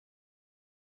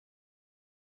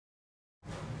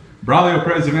Braulio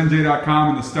Perez of NJ.com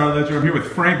and the Star Ledger. I'm here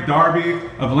with Frank Darby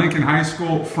of Lincoln High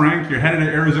School. Frank, you're headed to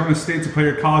Arizona State to play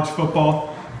your college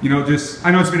football. I know it's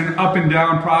been an up and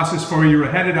down process for you. You were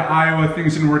headed to Iowa,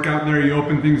 things didn't work out there, you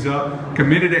opened things up,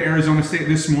 committed to Arizona State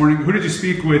this morning. Who did you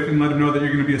speak with and let him know that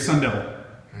you're going to be a Sun Devil?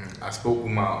 I spoke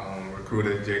with my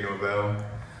recruiter, Jay Novell.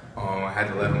 I had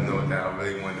to let him know that I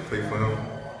really wanted to play for him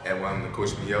and wanted him to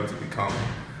coach me up to become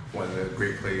one of the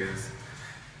great players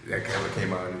that ever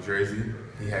came out of New Jersey.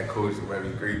 He had coached very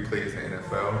great players in the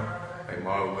NFL, like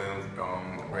Marlon Williams,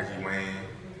 Reggie Wayne,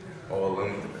 all of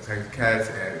them, the Texas Cats,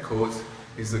 and the coach.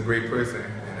 He's a great person,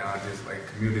 and I just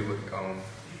commuted with,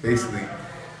 basically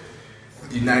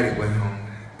united with him,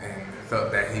 and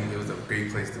felt that it was a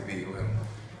great place to be with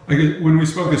him. When we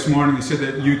spoke this morning, you said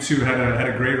that you two had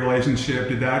a great relationship.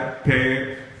 Did that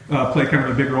play kind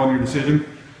of a big role in your decision?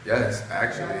 Yes,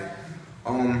 actually.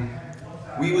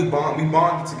 We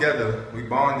bonded together. We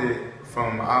bonded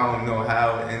from I don't know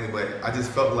how it ended, but I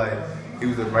just felt like he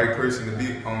was the right person to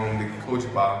be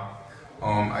coached by.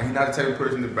 He's not the type of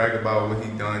person to brag about what he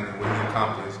done and what he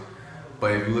accomplished.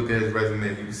 But if you look at his resume,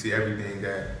 you can see everything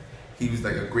that he was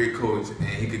like a great coach, and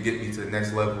he could get me to the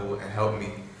next level and help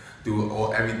me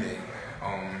do everything.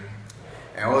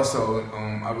 And also,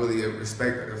 I really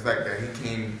respect the fact that he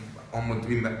came almost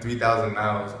 3,000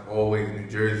 miles all the way to New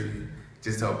Jersey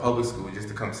just to a public school just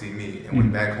to come see me. And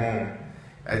when back home,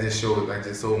 I just showed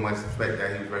so much respect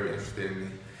that he was very interested in me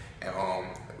and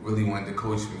really wanted to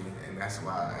coach me. And that's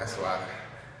why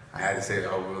I had to say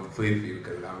that I would really play for you,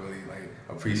 because I really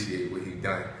appreciate what he's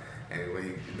done and what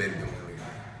he's been doing.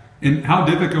 And how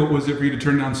difficult was it for you to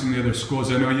turn down some of the other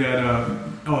schools? I know you had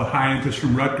a high interest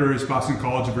from Rutgers, Boston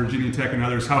College, Virginia Tech, and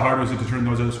others. How hard was it to turn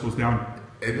those other schools down?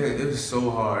 It was so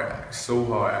hard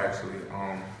actually.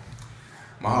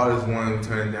 My hardest one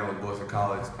turned down with Boston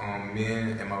College. Me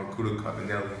and my recruiter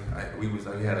Carpinelli,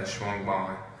 we had a strong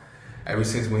bond. Ever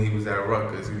since when he was at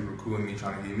Rutgers, he was recruiting me,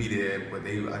 trying to get me there, but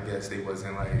I guess they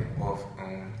wasn't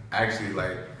actually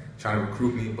trying to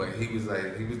recruit me. But he was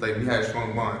like we had a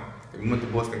strong bond. And we went to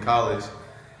Boston College,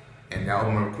 and now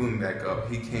when I'm recruiting back up,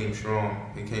 he came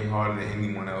strong. He came harder than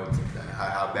anyone else.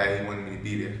 How bad he wanted me to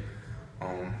be there.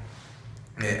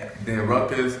 Yeah. Then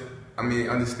Rutgers,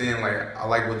 understand, I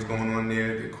like what's going on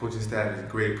there. The coaching staff is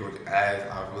great. Coach Az,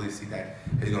 I really see that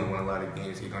he's going to win a lot of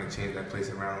games. He's going to change that place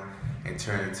around and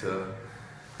turn into,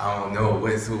 I don't know,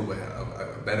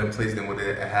 a better place than what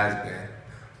it has been.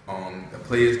 The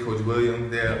players, Coach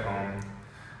Williams there,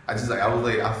 I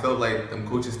felt like the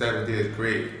coaching staff there is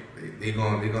great. They're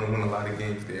gonna win a lot of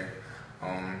games there.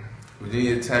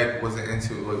 Virginia Tech wasn't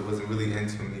really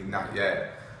into me, not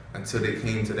yet. Until they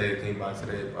came by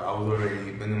today, but I was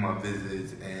already been in my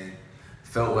visits and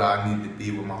felt where I needed to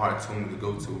be, where my heart told me to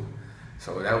go to.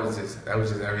 So that was just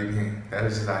everything. That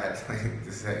was just all I had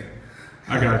to say.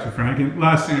 I got you, Frank. And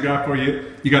last thing I got for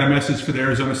you, you got a message for the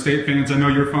Arizona State fans. I know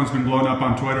your phone's been blowing up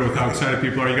on Twitter with how excited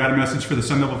people are. You got a message for the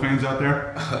Sun Devil fans out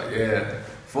there? Yeah,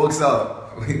 folks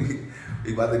up.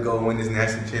 We about to go win this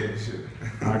national championship.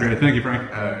 All right, great. Thank you,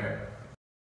 Frank. All right.